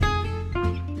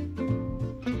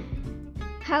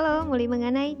Halo, muli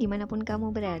mengenai dimanapun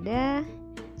kamu berada.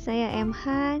 Saya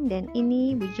Emha dan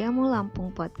ini Bujamu Lampung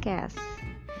Podcast.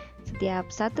 Setiap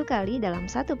satu kali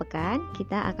dalam satu pekan,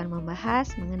 kita akan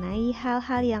membahas mengenai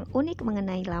hal-hal yang unik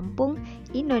mengenai Lampung,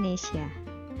 Indonesia.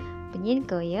 Penyin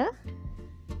ko ya?